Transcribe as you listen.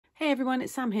Hey everyone,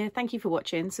 it's Sam here. Thank you for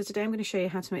watching. So today I'm going to show you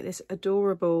how to make this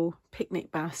adorable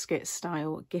picnic basket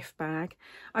style gift bag.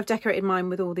 I've decorated mine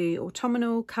with all the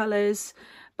autumnal colours,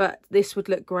 but this would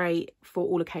look great for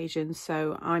all occasions.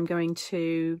 So I'm going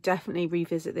to definitely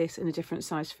revisit this in a different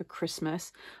size for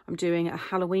Christmas. I'm doing a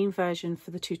Halloween version for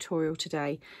the tutorial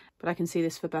today, but I can see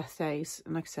this for birthdays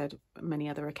and, like I said, many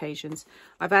other occasions.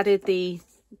 I've added the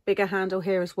bigger handle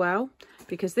here as well,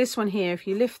 because this one here, if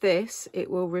you lift this, it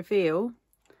will reveal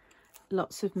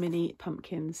lots of mini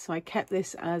pumpkins. So I kept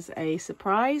this as a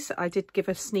surprise. I did give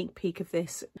a sneak peek of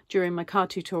this during my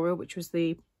card tutorial, which was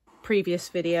the previous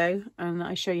video, and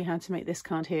I show you how to make this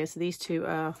card here. So these two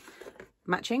are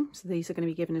matching, so these are going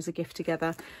to be given as a gift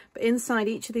together. But inside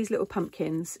each of these little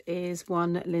pumpkins is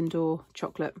one Lindor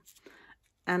chocolate,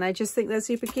 and I just think they're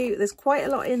super cute. There's quite a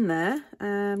lot in there.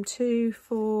 2,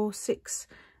 4, 6,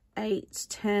 8,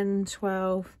 10,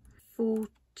 12,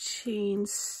 14,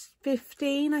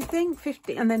 15, I think,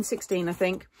 15, and then 16, I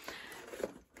think.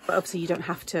 But obviously you don't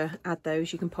have to add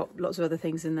those. You can pop lots of other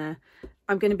things in there.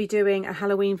 I'm going to be doing a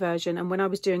Halloween version, and when I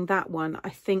was doing that one, I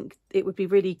think it would be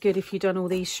really good if you'd done all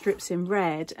these strips in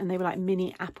red and they were like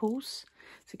mini apples.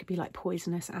 So it could be like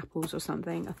poisonous apples or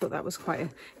something. I thought that was quite a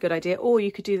good idea. Or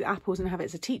you could do the apples and have it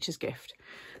as a teacher's gift.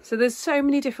 So there's so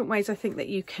many different ways I think that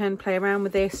you can play around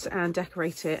with this and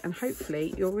decorate it, and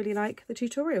hopefully you'll really like the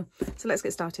tutorial. So let's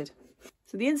get started.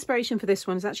 So the inspiration for this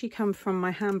one has actually come from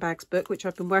my handbags book, which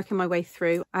I've been working my way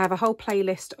through. I have a whole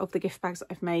playlist of the gift bags that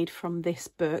I've made from this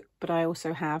book, but I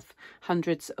also have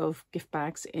hundreds of gift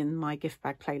bags in my gift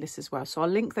bag playlist as well. So I'll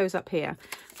link those up here.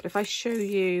 But if I show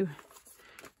you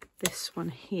this one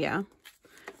here,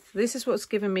 this is what's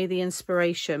given me the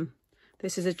inspiration.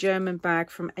 This is a German bag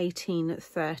from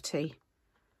 1830.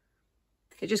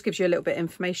 It just gives you a little bit of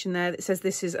information there. It says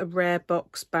this is a rare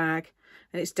box bag,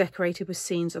 and it's decorated with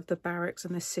scenes of the barracks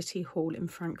and the city hall in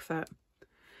Frankfurt.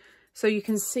 So you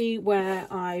can see where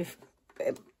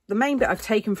the main bit I've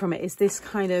taken from it is this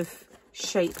kind of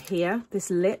shape here, this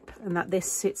lip, and that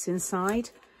this sits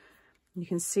inside. You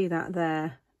can see that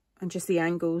there, and just the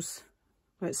angles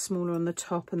where it's smaller on the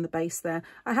top and the base there.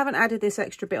 I haven't added this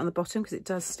extra bit on the bottom because it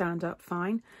does stand up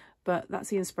fine, but that's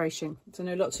the inspiration. So I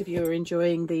know lots of you are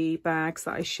enjoying the bags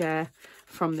that I share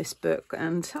from this book,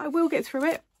 and I will get through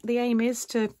it. The aim is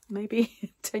to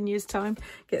maybe 10 years time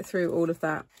get through all of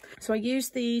that. So I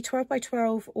used the 12 by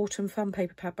 12 Autumn Fun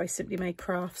paper pad by Simply Made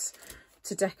Crafts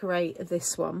to decorate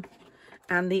this one,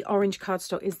 and the orange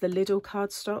cardstock is the Lidl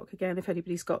cardstock, again if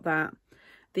anybody's got that.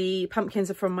 The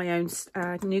pumpkins are from my own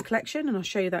new collection, and I'll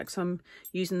show you that because I'm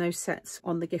using those sets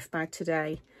on the gift bag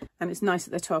today. And it's nice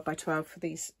that they're 12 by 12 for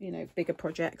these, you know, bigger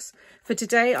projects. For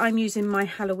today, I'm using my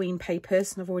Halloween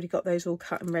papers, and I've already got those all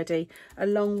cut and ready,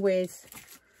 along with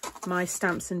my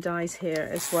stamps and dies here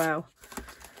as well.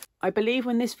 I believe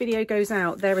when this video goes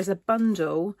out, there is a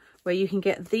bundle where you can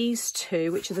get these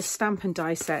two, which are the stamp and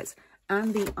die sets,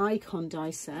 and the icon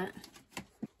die set,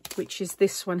 which is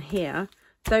this one here.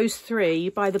 Those three, you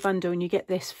buy the bundle and you get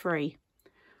this free.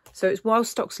 So it's while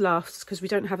stocks last, because we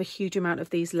don't have a huge amount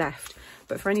of these left.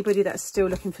 But for anybody that's still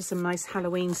looking for some nice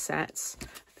Halloween sets,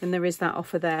 then there is that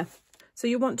offer there. So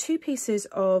you want 2 pieces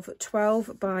of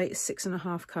 12 by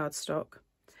 6.5 cardstock.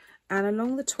 And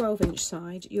along the 12-inch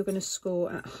side, you're going to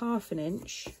score at 1/2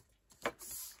 inch.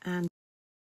 And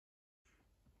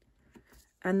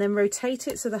then rotate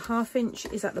it so the 1/2 inch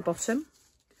is at the bottom.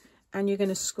 And you're going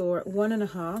to score at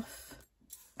 1.5,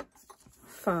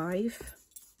 5,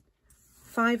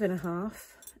 5.5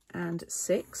 and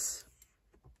 6.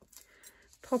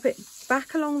 Pop it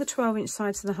back along the 12-inch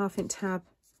side so the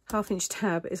 1/2 inch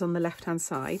tab is on the left hand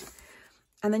side,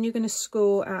 and then you're going to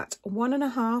score at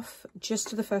 1.5 just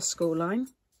to the first score line,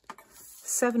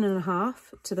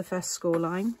 7.5 to the first score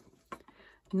line,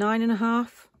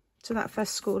 9.5 to that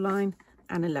first score line,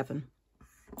 and 11.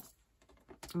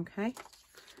 Okay,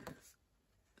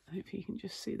 hopefully you can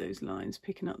just see those lines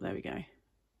picking up. There we go.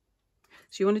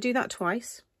 So you want to do that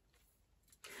twice,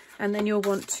 and then you'll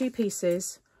want 2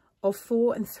 pieces of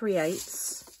 4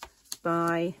 3/8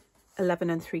 by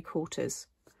 11 3/4.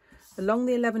 Along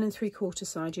the 11 3/4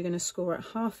 side, you're going to score at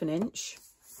 1/2 inch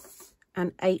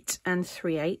and 8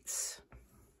 3/8.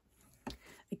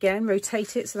 Again,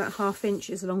 rotate it so that 1/2 inch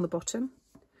is along the bottom,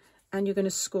 and you're going to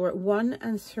score at 1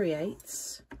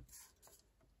 3/8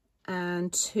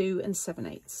 and 2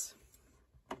 7/8.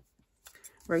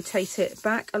 Rotate it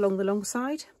back along the long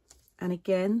side, and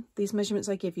again these measurements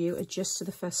I give you are just to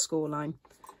the first score line.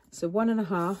 So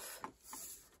 1.5,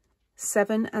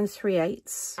 7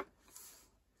 3/8,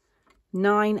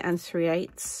 9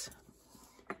 3/8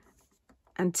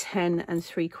 and 10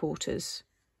 3/4.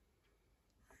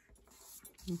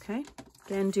 Okay,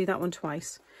 Again, do that one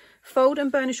twice. Fold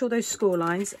and burnish all those score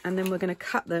lines, and then we're going to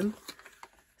cut them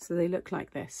so they look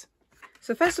like this.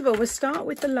 So first of all, we'll start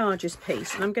with the largest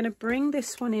piece, and I'm going to bring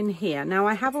this one in here. Now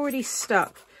I have already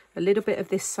stuck a little bit of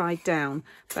this side down,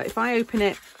 but if I open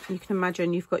it, you can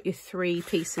imagine you've got your 3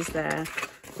 pieces there,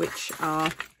 which are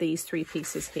these 3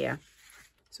 pieces here.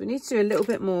 So we need to do a little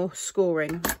bit more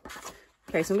scoring.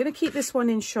 Okay, so I'm going to keep this one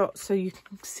in shot so you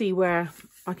can see where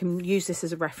I can use this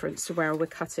as a reference to where we're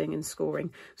cutting and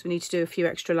scoring. So we need to do a few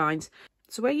extra lines.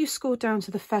 So where you scored down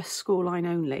to the first score line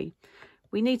only,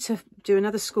 we need to do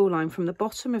another score line from the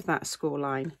bottom of that score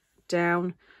line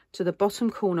down to the bottom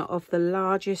corner of the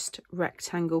largest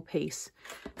rectangle piece.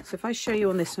 So if I show you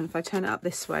on this one, if I turn it up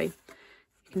this way,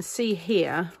 you can see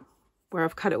here where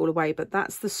I've cut it all away, but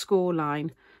that's the score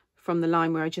line from the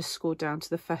line where I just scored down to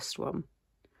the first one.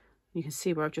 You can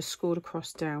see where I've just scored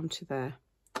across down to there.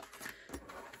 I'm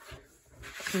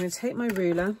going to take my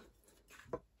ruler,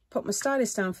 pop my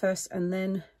stylus down first, and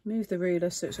then move the ruler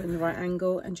so it's in the right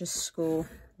angle and just score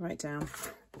right down.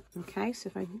 Okay, so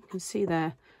if I can see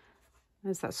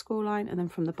there's that score line, and then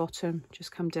from the bottom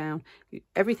just come down.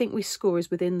 Everything we score is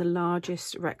within the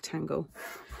largest rectangle.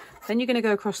 Then you're going to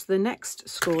go across the next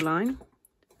score line,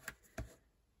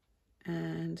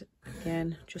 and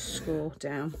again just score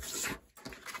down.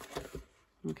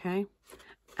 Okay,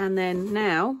 and then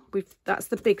now that's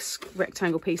the big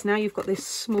rectangle piece. Now you've got this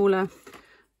smaller,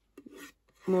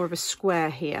 more of a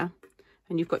square here,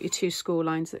 and you've got your 2 score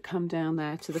lines that come down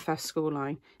there to the first score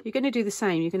line. You're going to do the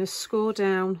same. You're going to score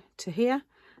down to here,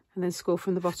 and then score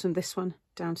from the bottom, this one,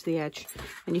 down to the edge.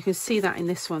 And you can see that in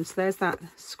this one. So there's that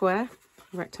square,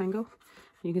 rectangle.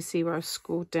 You can see where I've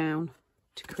scored down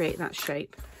to create that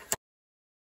shape.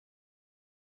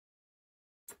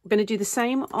 We're going to do the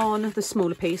same on the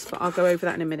smaller piece, but I'll go over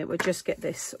that in a minute. We'll just get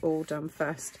this all done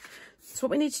first. So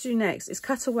what we need to do next is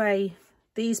cut away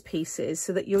these pieces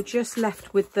so that you're just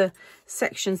left with the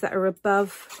sections that are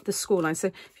above the score line. So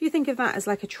if you think of that as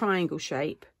like a triangle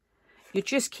shape, you're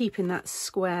just keeping that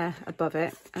square above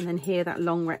it, and then here that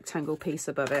long rectangle piece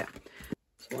above it.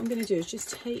 So what I'm going to do is just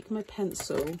take my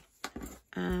pencil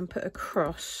and put a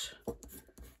cross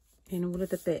in all of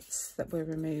the bits that we're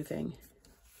removing.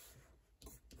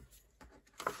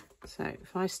 So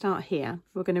if I start here,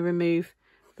 we're going to remove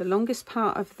the longest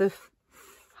part of the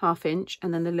 1/2 inch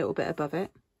and then the little bit above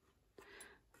it,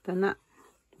 then that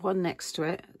one next to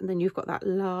it, and then you've got that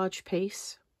large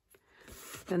piece.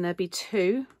 Then there'll be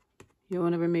 2, you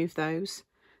want to remove those,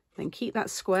 then keep that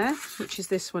square, which is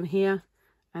this one here,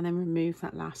 and then remove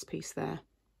that last piece there.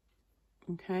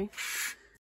 Okay.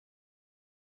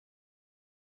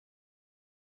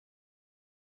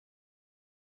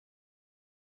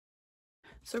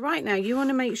 So right now you want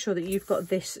to make sure that you've got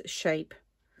this shape,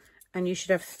 and you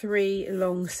should have 3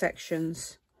 long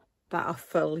sections that are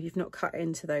full. You've not cut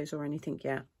into those or anything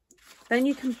yet. Then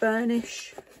you can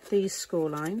burnish these score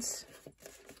lines.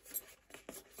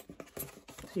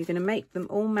 So you're going to make them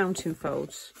all mountain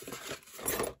folds.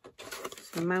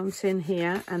 So mountain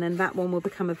here, and then that one will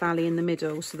become a valley in the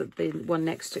middle so that the one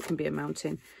next to it can be a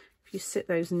mountain. If you sit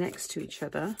those next to each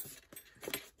other,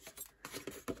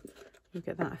 you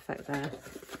get that effect there.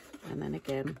 And then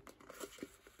again,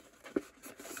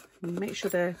 you make sure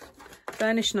they're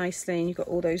burnished nicely and you've got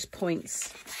all those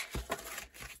points.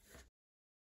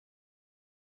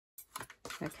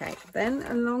 Okay, then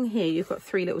along here you've got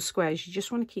 3 little squares. You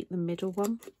just want to keep the middle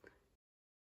one.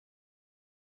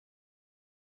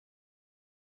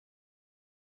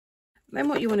 Then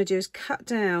what you want to do is cut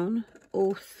down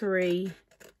all 3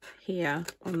 here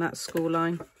on that score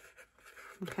line.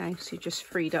 Okay, so you just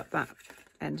freed up that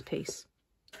end piece.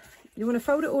 You want to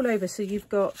fold it all over so you've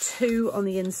got 2 on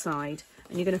the inside,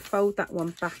 and you're going to fold that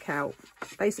one back out.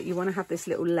 Basically, you want to have this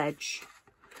little ledge,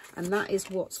 and that is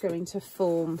what's going to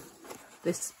form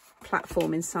this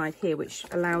platform inside here, which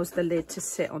allows the lid to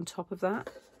sit on top of that.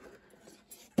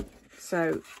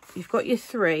 So you've got your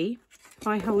 3. If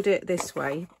I hold it this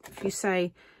way, if we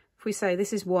say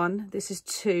this is 1, this is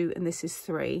 2, and this is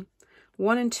 3,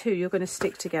 1 and 2 you're going to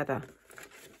stick together.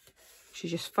 So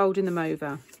you're just folding them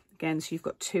over again, so you've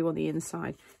got 2 on the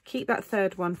inside. Keep that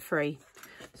 3rd one free.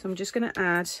 So I'm just going to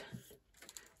add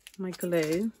my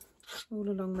glue all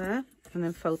along there, and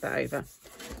then fold that over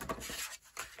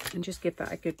and just give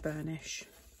that a good burnish.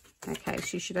 Okay,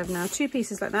 so you should have now 2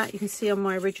 pieces like that. You can see on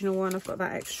my original one I've got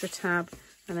that extra tab,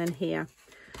 and then here.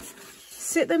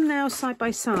 Sit them now side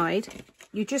by side.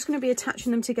 You're just going to be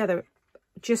attaching them together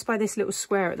just by this little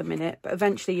square at the minute, but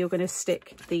eventually you're going to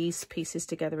stick these pieces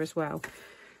together as well.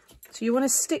 So you want to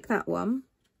stick that one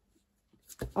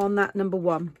on that number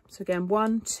 1. So again,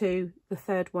 1, 2, the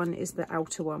third one is the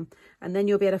outer one, and then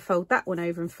you'll be able to fold that one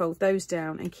over and fold those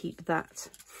down and keep that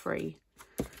free.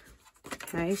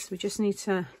 Okay, so we just need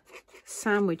to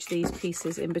sandwich these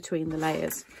pieces in between the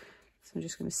layers. So I'm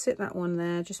just going to sit that one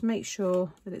there, just make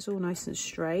sure that it's all nice and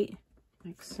straight,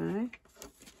 like so.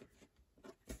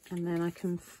 And then I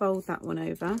can fold that one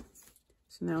over.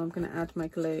 So now I'm going to add my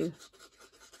glue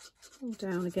all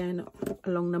down again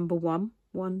along number 1.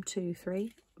 1, 2,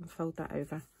 3, and fold that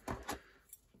over.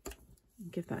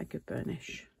 And give that a good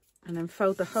burnish. And then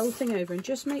fold the whole thing over and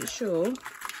just make sure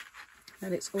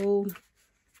that it's all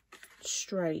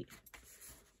straight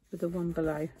with the one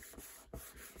below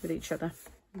with each other.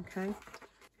 Okay,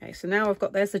 so now I've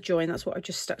got, there's the join, that's what I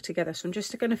just stuck together. So I'm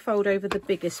just going to fold over the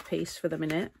biggest piece for the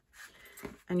minute,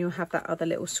 and you'll have that other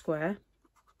little square.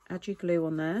 Add your glue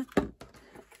on there,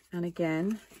 and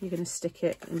again you're going to stick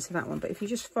it into that one, but if you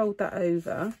just fold that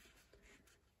over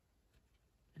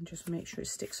and just make sure it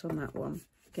sticks on that one.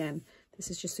 Again, this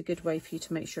is just a good way for you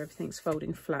to make sure everything's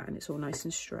folding flat and it's all nice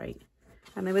and straight.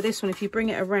 And then with this one, if you bring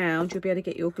it around, you'll be able to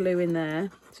get your glue in there.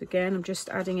 So again, I'm just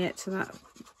adding it to that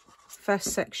first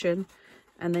section,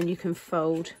 and then you can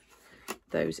fold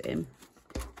those in.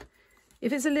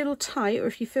 If it's a little tight, or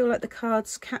if you feel like the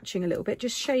card's catching a little bit,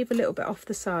 just shave a little bit off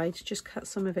the side, just cut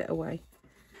some of it away.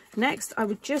 Next, I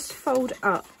would just fold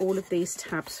up all of these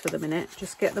tabs for the minute,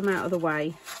 just get them out of the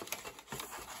way.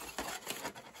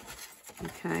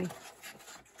 Okay,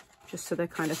 just so they're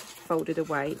kind of folded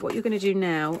away. What you're going to do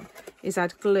now is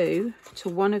add glue to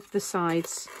one of the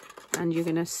sides, and you're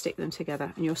going to stick them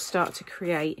together, and you'll start to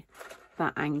create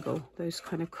that angle, those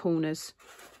kind of corners.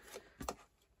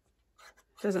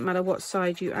 Doesn't matter what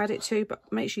side you add it to, but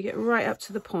make sure you get right up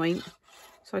to the point.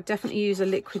 So I definitely use a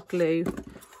liquid glue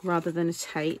rather than a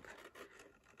tape,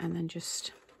 and then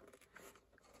just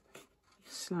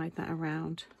slide that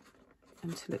around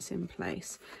until it's in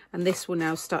place. And this will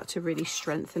now start to really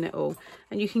strengthen it all.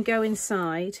 And you can go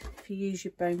inside if you use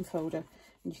your bone folder,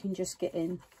 and you can just get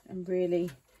in and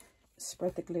really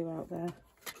spread the glue out there.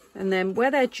 And then where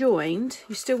they're joined,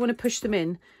 you still want to push them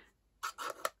in,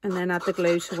 and then add the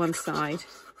glue to one side.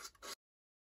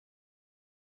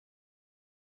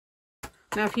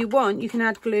 Now if you want, you can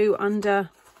add glue under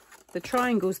the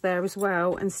triangles there as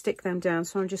well and stick them down.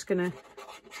 So I'm just going to,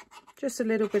 just a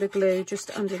little bit of glue just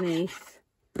underneath.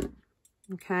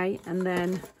 Okay, and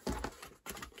then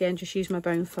again, just use my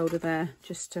bone folder there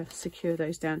just to secure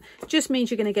those down. It just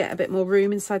means you're going to get a bit more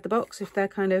room inside the box if they're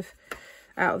kind of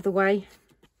out of the way.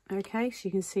 Okay, so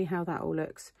you can see how that all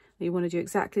looks. You want to do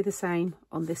exactly the same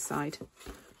on this side.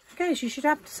 Okay, so you should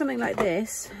have something like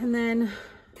this, and then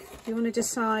you want to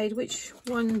decide which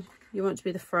one you want to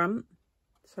be the front.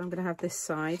 So I'm going to have this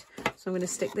side. So I'm going to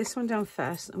stick this one down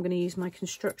first. I'm going to use my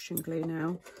construction glue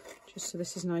now, just so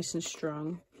this is nice and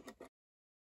strong.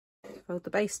 Fold the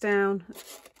base down,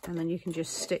 and then you can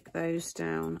just stick those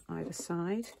down either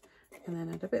side, and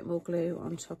then add a bit more glue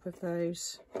on top of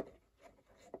those.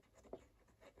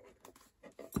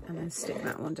 And then stick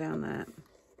that one down there.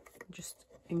 Just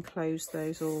enclose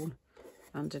those all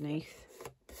underneath.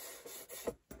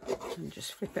 And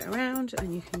just flip it around,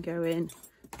 and you can go in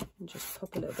and just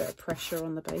pop a little bit of pressure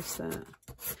on the base there.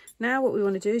 Now what we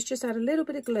want to do is just add a little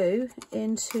bit of glue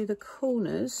into the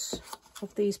corners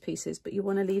of these pieces, but you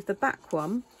want to leave the back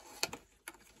one.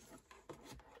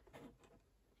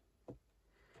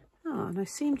 Oh, and I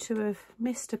seem to have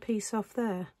missed a piece off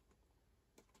there.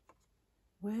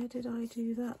 Where did I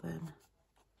do that then?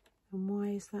 And why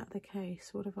is that the case?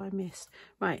 What have I missed?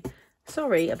 Right,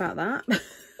 sorry about that.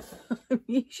 I'm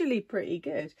usually pretty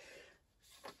good.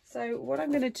 So what I'm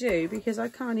going to do, because I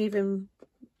can't even,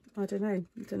 I don't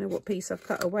know what piece I've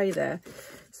cut away there.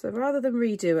 So rather than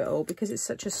redo it all, because it's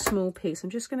such a small piece, I'm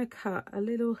just going to cut a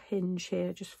little hinge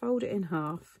here, just fold it in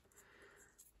half.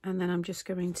 And then I'm just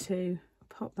going to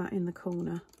pop that in the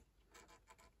corner,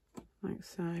 like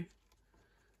so.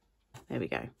 There we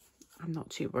go. I'm not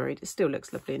too worried. It still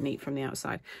looks lovely and neat from the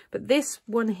outside. But this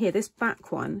one here, this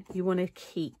back one, you want to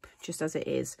keep just as it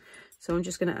is. So I'm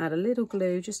just going to add a little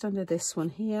glue just under this one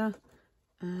here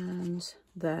and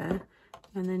there.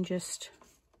 And then just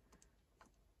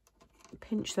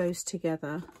pinch those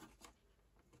together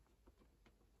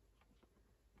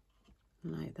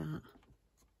like that.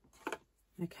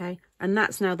 Okay. And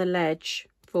that's now the ledge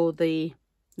for the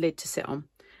lid to sit on.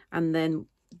 And then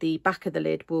the back of the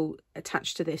lid will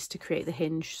attach to this to create the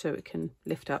hinge so it can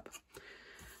lift up.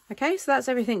 Okay, so that's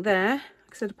everything there.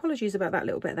 Like I said, apologies about that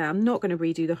little bit there. I'm not going to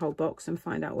redo the whole box and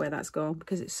find out where that's gone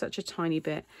because it's such a tiny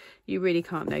bit. You really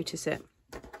can't notice it.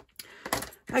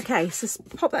 Okay, so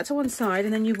pop that to one side,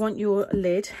 and then you want your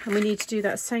lid, and we need to do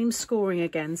that same scoring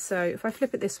again. So if I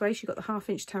flip it this way, so you've got the 1/2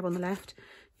 inch tab on the left,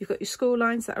 you've got your score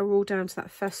lines that are all down to that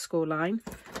first score line,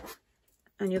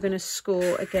 and you're going to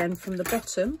score again from the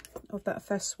bottom of that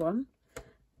first one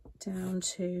down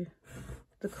to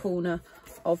the corner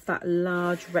of that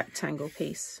large rectangle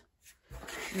piece.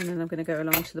 And then I'm going to go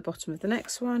along to the bottom of the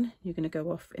next one. You're going to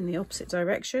go off in the opposite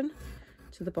direction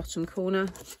to the bottom corner,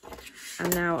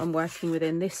 and now I'm working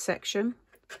within this section,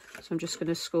 so I'm just going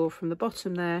to score from the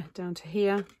bottom there down to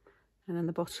here, and then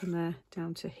the bottom there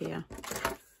down to here.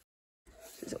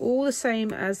 So it's all the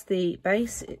same as the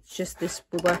base, it's just this,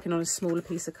 we're working on a smaller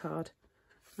piece of card.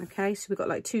 Okay, so we've got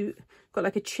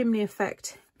like a chimney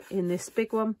effect in this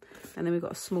big one, and then we've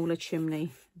got a smaller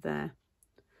chimney there.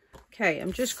 Okay,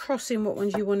 I'm just crossing what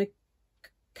ones you want to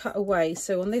cut away.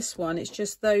 So on this one, it's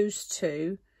just those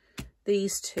two,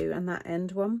 these two, and that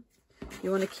end one.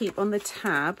 You want to keep on the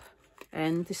tab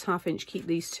and this 1/2 inch, keep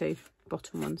these two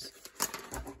bottom ones.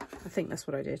 I think that's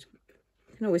what I did.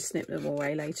 You can always snip them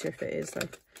away later if it is, though,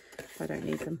 if I don't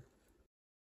need them.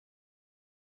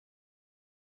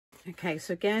 Okay,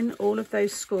 so again, all of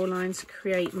those score lines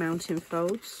create mounting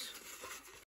folds.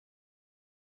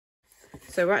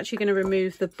 So we're actually going to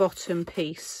remove the bottom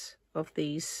piece of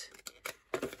these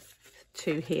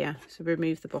two here. So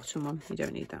remove the bottom one, you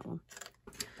don't need that one.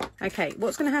 Okay,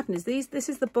 what's going to happen is this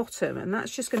is the bottom, and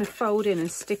that's just going to fold in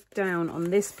and stick down on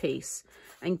this piece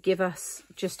and give us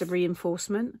just a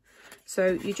reinforcement.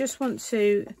 So you just want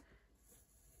to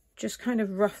just kind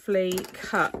of roughly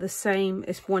cut the same,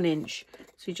 it's 1 inch.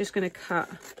 So you're just going to cut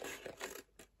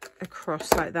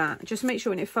across like that. Just make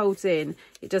sure when it folds in,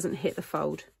 it doesn't hit the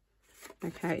fold.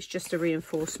 Okay, it's just a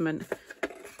reinforcement.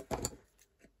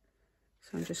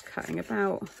 So I'm just cutting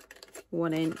about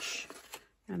 1 inch,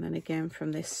 and then again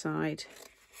from this side.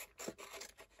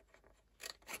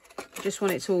 I just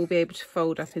want it to all be able to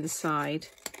fold up inside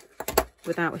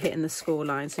without hitting the score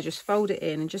line. So just fold it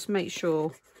in and just make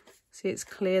sure, see it's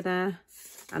clear there,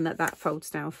 and that folds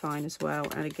down fine as well.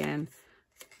 And again,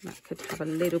 that could have a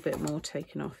little bit more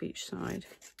taken off each side.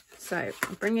 So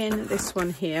I'll bring in this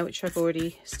one here, which I've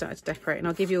already started to decorate, and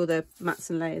I'll give you all the mats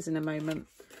and layers in a moment.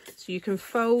 So you can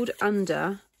fold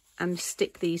under and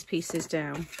stick these pieces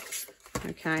down.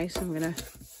 Okay, so I'm going to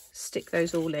stick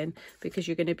those all in because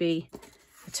you're going to be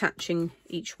attaching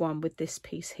each one with this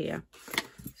piece here.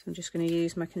 So I'm just going to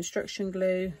use my construction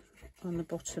glue on the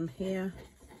bottom here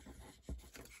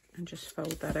and just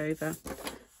fold that over.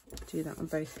 Do that on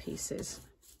both pieces.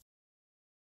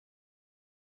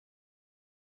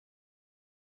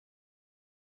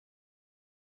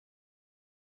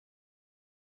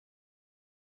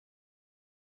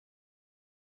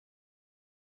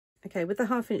 Okay, with the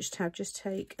 1/2 inch tab, just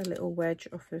take a little wedge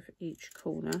off of each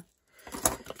corner.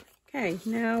 Okay,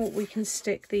 now we can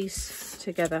stick these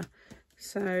together.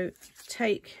 So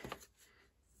take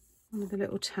one of the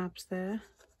little tabs there,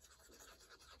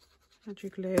 add your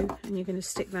glue, and you're going to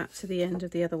stick that to the end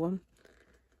of the other one.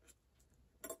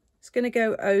 It's going to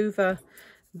go over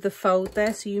the fold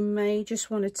there, so you may just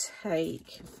want to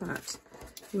take, in fact,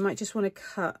 you might just want to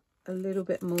cut a little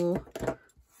bit more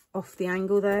off the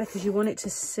angle there, because you want it to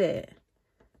sit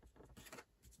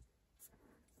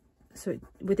so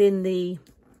within the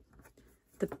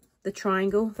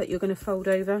triangle that you're going to fold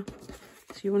over.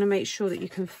 So you want to make sure that you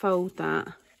can fold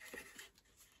that.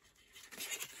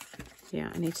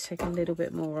 Yeah, I need to take a little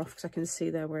bit more off because I can see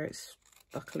there where it's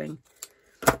buckling.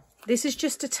 This is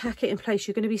just to tack it in place.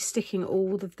 You're going to be sticking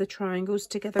all of the triangles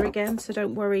together again, so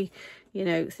don't worry, you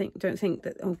know, don't think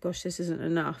that, oh gosh, this isn't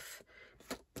enough.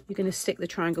 You're going to stick the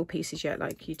triangle pieces yet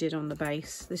like you did on the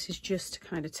base. This is just to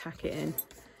kind of tack it in.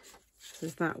 So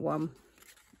there's that one.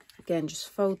 Again, just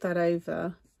fold that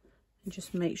over and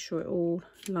just make sure it all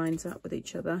lines up with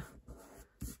each other.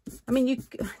 I mean, you,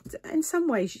 in some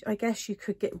ways, I guess you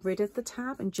could get rid of the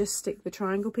tab and just stick the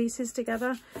triangle pieces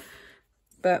together.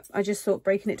 But I just thought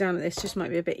breaking it down like this just might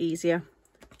be a bit easier.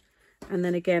 And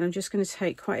then again, I'm just going to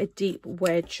take quite a deep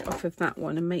wedge off of that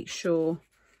one and make sure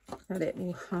that it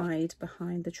will hide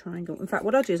behind the triangle. In fact,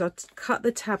 what I'll do is I'll cut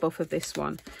the tab off of this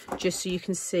one just so you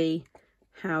can see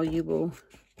how you will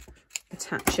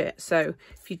attach it. So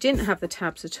if you didn't have the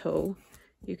tabs at all,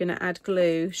 you're going to add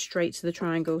glue straight to the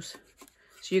triangles.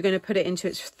 So you're going to put it into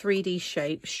its 3D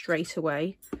shape straight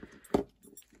away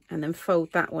and then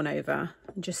fold that one over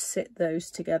and just sit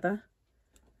those together.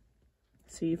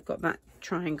 So you've got that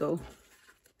triangle.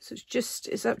 So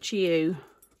it's up to you.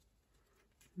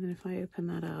 And then if I open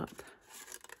that up,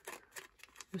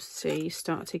 you'll see you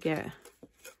start to get,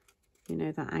 you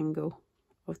know, that angle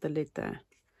of the lid there.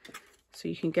 So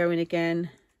you can go in again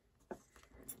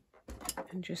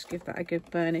and just give that a good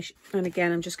burnish. And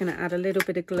again, I'm just going to add a little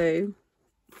bit of glue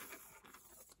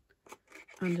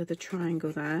under the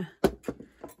triangle there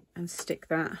and stick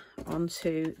that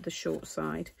onto the short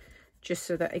side, just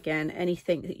so that, again,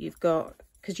 anything that you've got,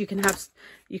 because you can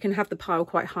have the pile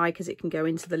quite high because it can go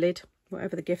into the lid,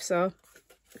 whatever the gifts are.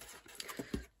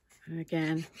 And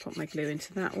again, put my glue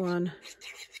into that one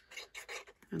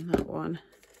and that one,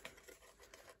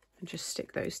 and just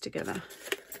stick those together.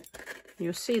 And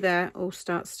you'll see there all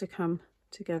starts to come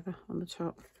together on the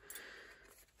top.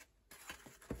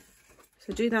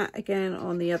 So do that again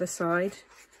on the other side.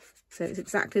 So it's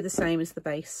exactly the same as the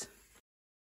base.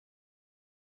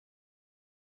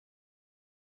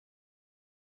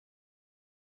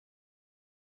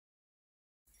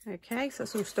 Okay, so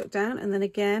that's all stuck down. And then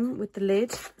again with the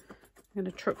lid, I'm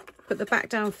going to put the back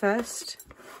down first,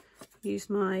 use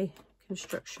my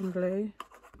construction glue,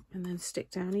 and then stick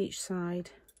down each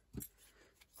side.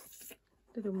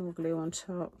 A little more glue on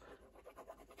top,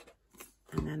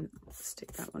 and then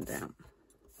stick that one down.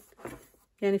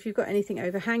 Again, if you've got anything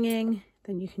overhanging,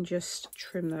 then you can just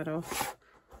trim that off,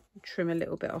 trim a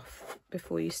little bit off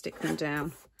before you stick them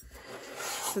down.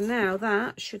 So now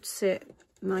that should sit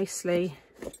nicely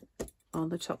on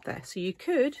the top there. So you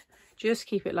could just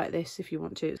keep it like this if you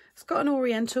want to. It's got an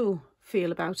oriental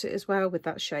feel about it as well with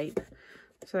that shape.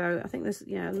 So I think there's,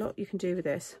 yeah, a lot you can do with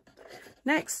this.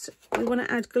 Next, we want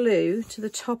to add glue to the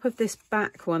top of this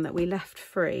back one that we left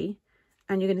free,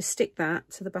 and you're going to stick that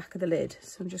to the back of the lid.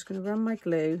 So I'm just going to run my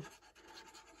glue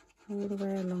all the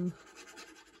way along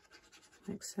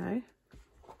like so.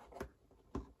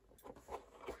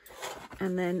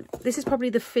 And then this is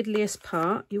probably the fiddliest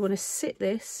part. You want to sit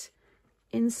this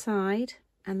inside,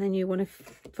 and then you want to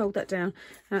fold that down.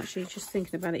 Actually, just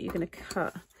thinking about it, you're going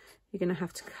to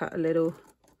have to cut a little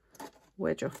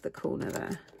wedge off the corner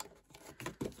there,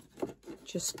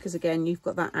 just because, again, you've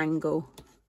got that angle.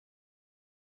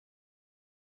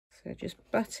 So just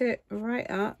butt it right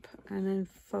up and then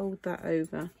fold that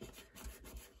over.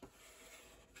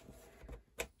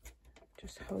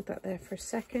 Just hold that there for a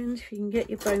second. If you can get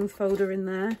your bone folder in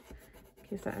there,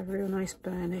 give that a real nice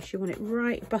burnish. You want it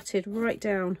right butted right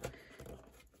down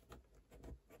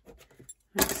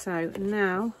like so. And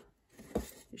now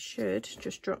it should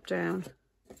just drop down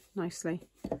nicely.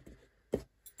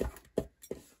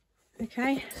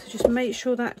 Okay, so just make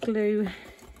sure that glue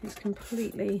is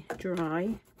completely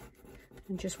dry,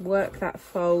 and just work that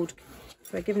fold.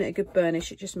 By giving it a good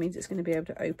burnish, it just means it's going to be able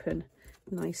to open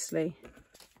nicely.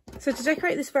 So to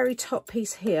decorate this very top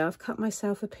piece here, I've cut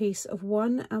myself a piece of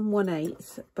 1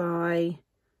 1/8 by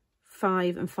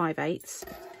 5 5/8.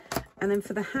 And then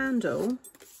for the handle,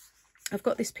 I've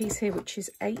got this piece here, which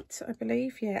is 8, I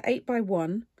believe. Yeah, 8 by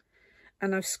 1.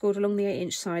 And I've scored along the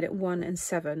 8-inch side at 1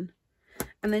 7.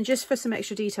 And then just for some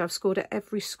extra detail, I've scored at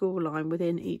every score line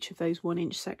within each of those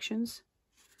 1-inch sections.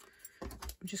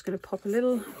 I'm just going to pop a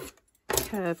little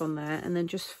curve on there and then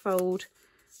just fold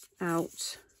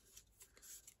out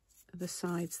the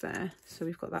sides there. So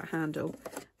we've got that handle,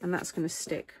 and that's going to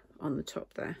stick on the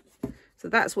top there. So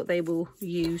that's what they will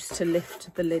use to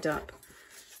lift the lid up.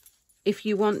 If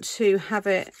you want to have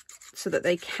it so that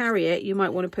they carry it, you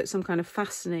might want to put some kind of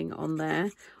fastening on there,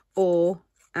 or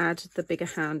add the bigger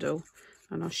handle.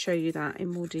 And I'll show you that in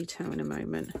more detail in a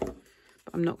moment.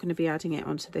 But I'm not going to be adding it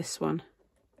onto this one.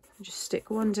 Just stick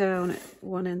one down at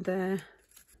one end there,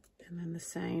 and then the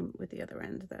same with the other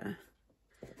end there.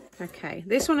 Okay,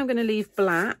 this one I'm going to leave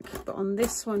black, but on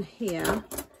this one here,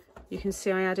 you can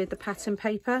see I added the pattern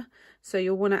paper. So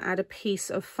you'll want to add a piece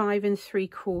of 5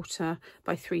 3/4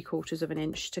 by 3/4 of an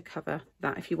inch to cover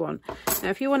that if you want. Now,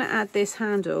 if you want to add this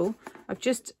handle, I've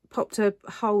just popped a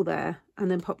hole there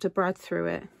and then popped a brad through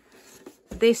it.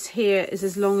 This here is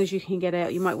as long as you can get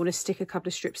out. You might want to stick a couple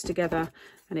of strips together,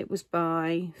 and it was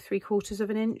by 3/4 of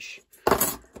an inch.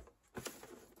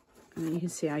 And then you can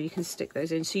see how you can stick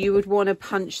those in. So you would want to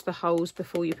punch the holes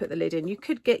before you put the lid in. You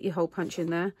could get your hole punch in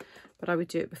there, but I would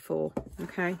do it before.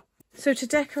 Okay, so to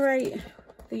decorate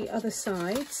the other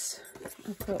sides,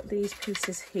 I've got these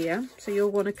pieces here. So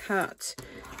you'll want to cut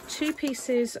 2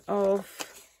 pieces of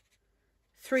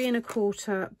 3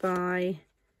 1/4 by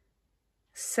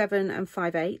 7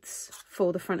 5/8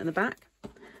 for the front and the back.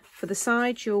 For the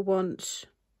side, you'll want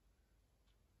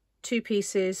 2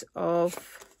 pieces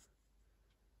of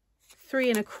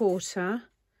 3 1/4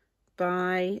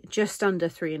 by just under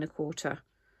 3 1/4.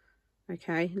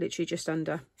 Okay, literally just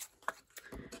under.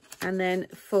 And then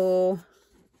for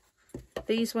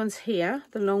these ones here,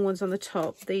 the long ones on the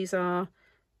top, these are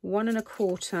 1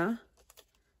 1/4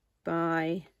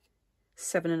 by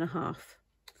 7 1/2.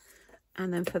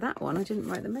 And then for that one, I didn't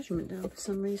write the measurement down for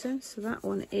some reason. So that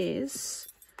one is,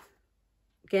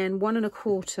 again, 1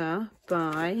 1/4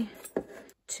 by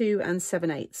 2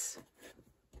 7/8.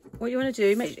 What you want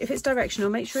to do, if it's directional,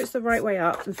 make sure it's the right way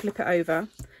up and flip it over.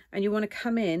 And you want to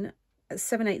come in at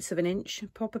 7/8 of an inch,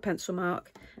 pop a pencil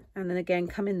mark, and then again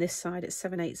come in this side at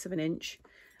 7/8 of an inch.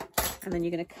 And then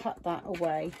you're going to cut that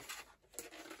away.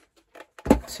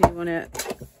 So you want to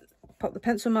pop the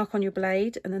pencil mark on your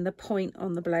blade and then the point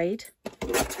on the blade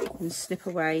and snip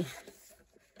away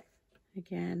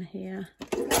again here.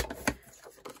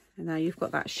 And now you've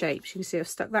got that shape. So you can see I've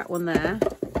stuck that one there.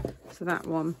 So that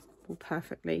one will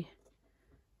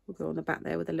go on the back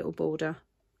there with a little border.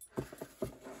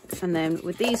 And then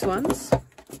with these ones,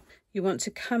 you want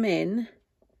to come in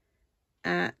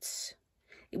at,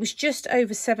 it was just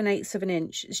over 7/8 of an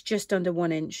inch. It's just under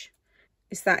 1 inch.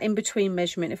 It's that in between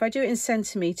measurement. If I do it in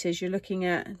centimeters, you're looking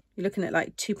at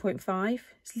like 2.5.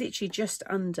 It's literally just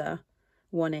under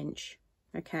 1 inch,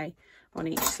 okay, on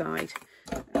each side.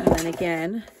 And then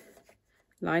again,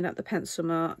 line up the pencil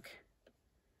mark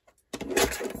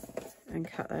and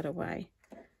cut that away.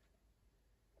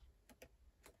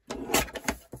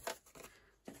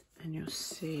 And you'll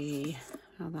see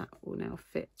how that will now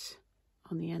fit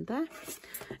on the end there.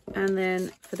 And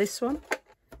then for this one,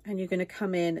 and you're going to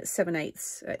come in at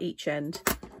 7/8 at each end.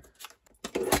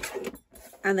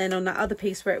 And then on that other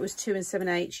piece where it was 2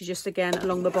 7/8, you just, again,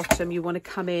 along the bottom, you want to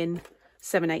come in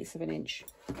 7/8 of an inch.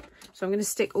 So I'm going to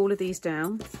stick all of these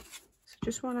down. So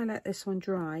just while I let this one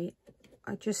dry,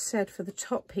 I just said for the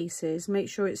top pieces, make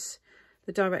sure it's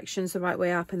the direction's the right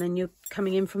way up, and then you're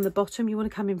coming in from the bottom, you want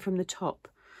to come in from the top.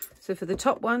 So for the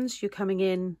top ones, you're coming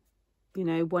in, you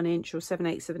know, 1 inch or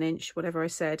 7/8 of an inch, whatever I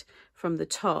said, from the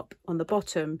top. On the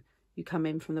bottom, you come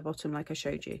in from the bottom like I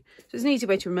showed you. So it's an easy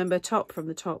way to remember: top from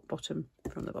the top, bottom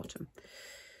from the bottom.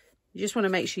 You just want to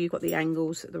make sure you've got the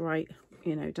angles at the right,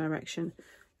 you know, direction.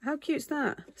 How cute's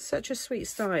that? Such a sweet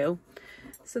style.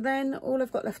 So then all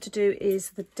I've got left to do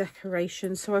is the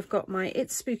decoration. So I've got my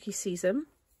It's Spooky Season.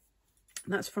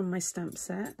 That's from my stamp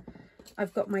set.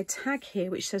 I've got my tag here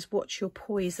which says watch your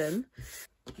poison.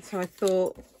 So I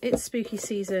thought It's Spooky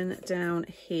Season down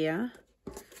here,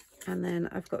 and then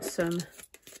I've got some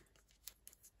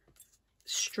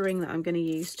string that I'm going to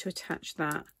use to attach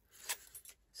that.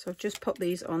 So I've just popped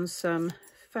these on some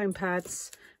foam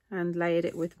pads and layered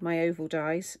it with my oval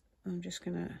dies. I'm just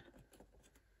going to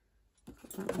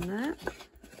put that on there.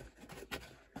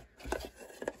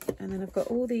 And then I've got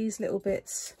all these little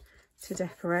bits to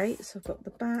decorate. So I've got the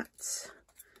bat,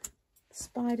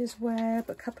 spider's web,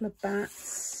 a couple of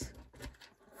bats,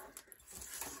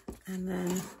 and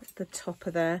then the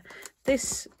topper there.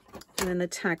 This, and then the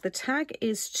tag. The tag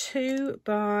is 2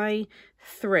 by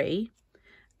 3,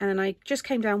 and then I just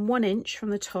came down 1 inch from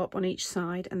the top on each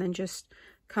side, and then just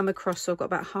come across. So I've got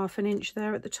about ½ an inch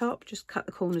there at the top. Just cut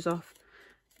the corners off.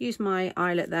 Use my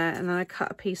eyelet there, and then I cut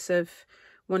a piece of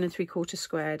 1 3/4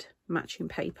 squared matching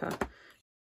paper.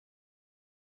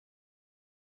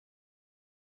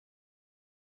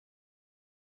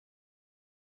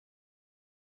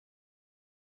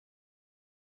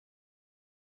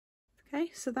 Okay,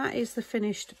 so that is the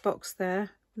finished box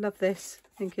there. Love this.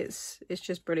 I think it's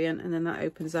just brilliant. And then that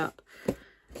opens up.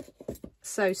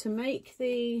 So to make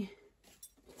the,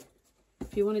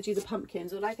 if you want to do the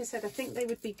pumpkins, or like I said, I think they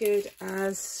would be good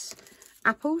as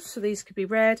apples. So these could be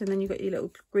red, and then you've got your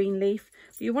little green leaf.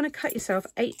 But you want to cut yourself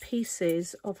 8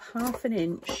 pieces of ½ an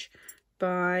inch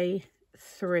by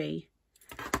 3.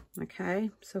 Okay,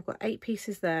 so I've got 8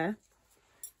 pieces there.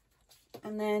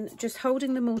 And then just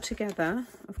holding them all together,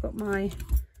 I've got my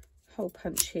hole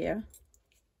punch here,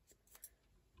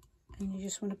 and you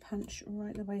just want to punch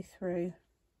right the way through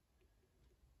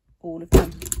all of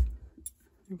them.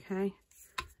 Okay,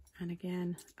 and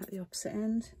again at the opposite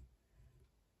end,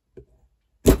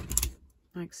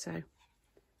 like so.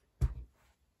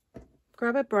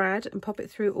 Grab a brad and pop it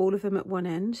through all of them at one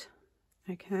end.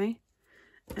 Okay,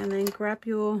 and then grab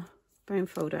your bone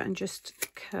folder and just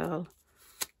curl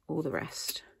all the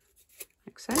rest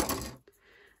like so,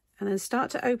 and then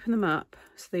start to open them up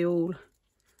so they all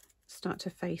start to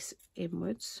face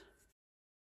inwards.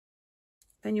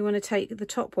 Then you want to take the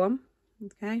top one,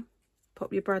 okay,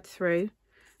 pop your brad through,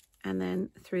 and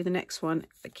then through the next one,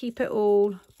 but keep it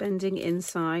all bending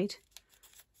inside.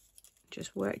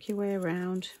 Just work your way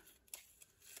around.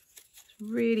 It's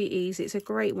really easy. It's a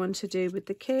great one to do with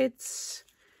the kids.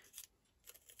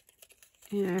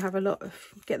 You know, have a lot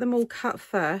of, get them all cut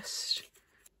first,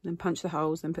 then punch the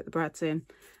holes, then put the brads in.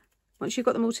 Once you've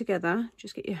got them all together,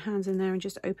 just get your hands in there and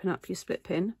just open up your split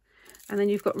pin. And then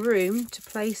you've got room to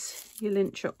place your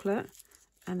lint chocolate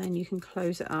and then you can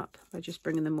close it up by just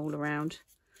bringing them all around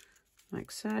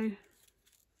like so.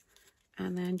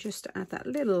 And then just to add that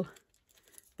little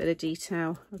bit of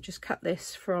detail, I've just cut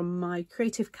this from my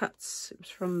Creative Cuts. It was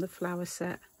from the flower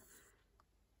set.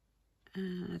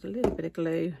 And add a little bit of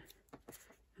glue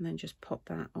and then just pop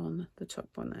that on the top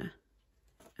one there.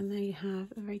 And there you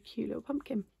have a very cute little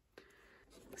pumpkin.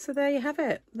 So there you have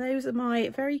it. Those are my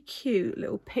very cute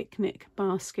little picnic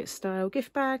basket style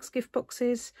gift bags, gift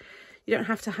boxes. You don't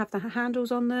have to have the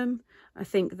handles on them. I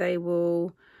think they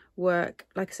will work,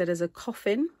 like I said, as a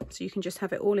coffin, so you can just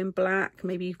have it all in black.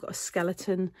 Maybe you've got a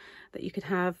skeleton that you could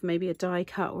have maybe a die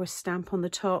cut or a stamp on the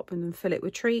top and then fill it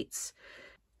with treats.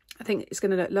 I think it's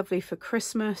going to look lovely for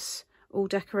Christmas, all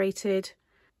decorated.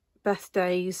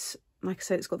 Birthdays, like I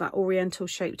said, it's got that oriental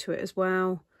shape to it as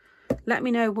well. Let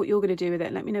me know what you're going to do with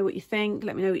it. Let me know what you think.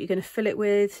 Let me know what you're going to fill it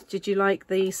with. Did you like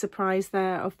the surprise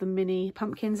there of the mini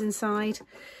pumpkins inside?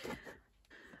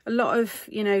 A lot of,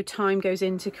 you know, time goes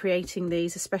into creating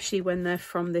these, especially when they're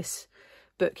from this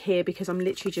book here, because I'm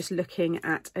literally just looking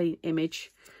at an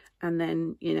image and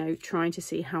then, you know, trying to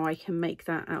see how I can make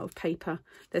that out of paper.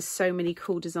 There's so many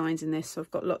cool designs in this, so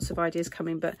I've got lots of ideas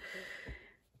coming, but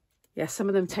yeah, some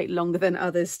of them take longer than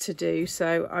others to do.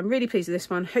 So I'm really pleased with this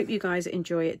one. Hope you guys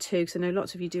enjoy it too, because I know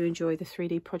lots of you do enjoy the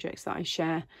 3D projects that I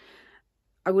share.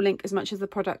 I will link as much of the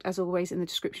product as always in the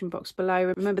description box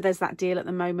below. Remember, there's that deal at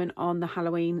the moment on the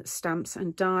Halloween stamps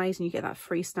and dies, and you get that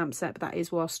free stamp set, but that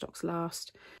is while stocks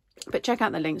last. But check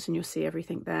out the links and you'll see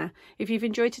everything there. If you've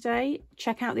enjoyed today,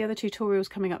 check out the other tutorials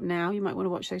coming up now. You might want to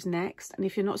watch those next. And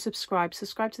if you're not subscribed,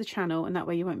 subscribe to the channel, and that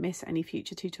way you won't miss any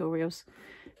future tutorials.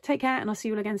 Take care, and I'll see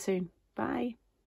you all again soon. Bye.